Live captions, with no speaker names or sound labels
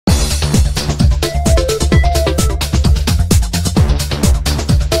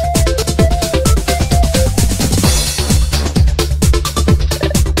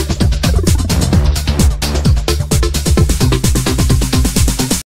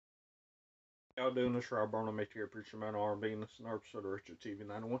y'all doing? This Rob Barnum, here, Preacher Man R&B, and this is another episode of Richard TV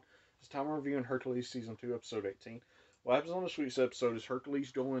 91. This time we're reviewing Hercules Season 2, Episode 18. What happens on this week's episode is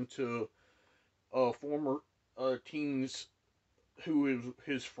Hercules going to former teen's who is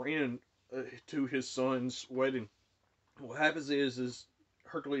his friend to his son's wedding. What happens is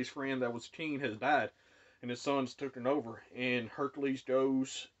Hercules' friend that was teen has died, and his son's taken over, and Hercules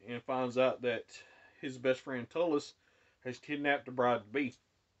goes and finds out that his best friend Tullus has kidnapped the bride-to-be.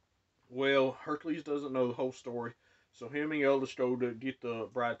 Well, Hercules doesn't know the whole story, so him and Eldest go to get the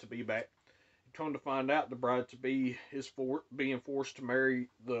bride-to-be back. Come to find out, the bride-to-be is being forced to marry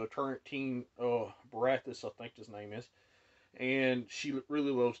the current teen, Barathas, I think his name is, and she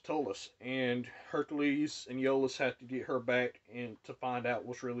really loves Tullus. And Hercules and Iolaus have to get her back and to find out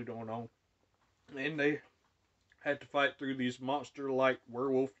what's really going on. And they had to fight through these monster-like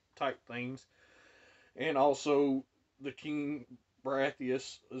werewolf-type things, and also the King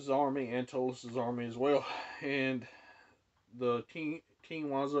Baratheus' army and Tullus' army as well. And the king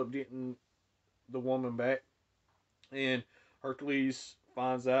winds up getting the woman back, and Hercules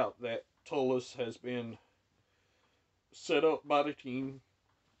finds out that Tullus has been set up by the king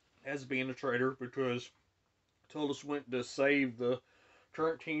as being a traitor because Tullus went to save the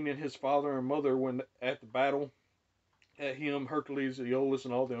current king and his father and mother when at the battle that him, Hercules, Iolaus,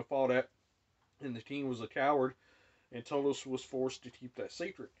 and all them fought at, and the king was a coward, and Tullus was forced to keep that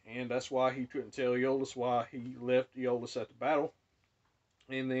secret, and that's why he couldn't tell Iolaus why he left Iolaus at the battle.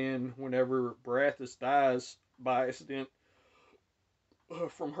 And then whenever Barathas dies by accident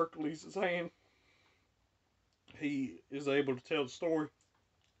from Hercules' hand, he is able to tell the story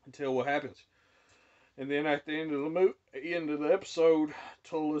and tell what happens. And then at the end of the episode,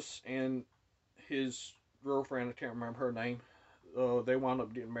 Tullus and his girlfriend, I can't remember her name, they wound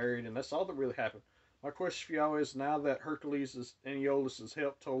up getting married, and that's all that really happened. My question for y'all is, now that Hercules and Iolaus has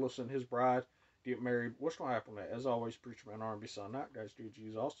helped Tullus and his bride get married, what's going to happen with that? As always, Preacher Man R&B signing out. Guys, do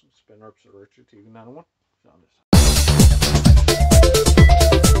Jesus awesome. It's been an episode of Richard TV 91. See you on this.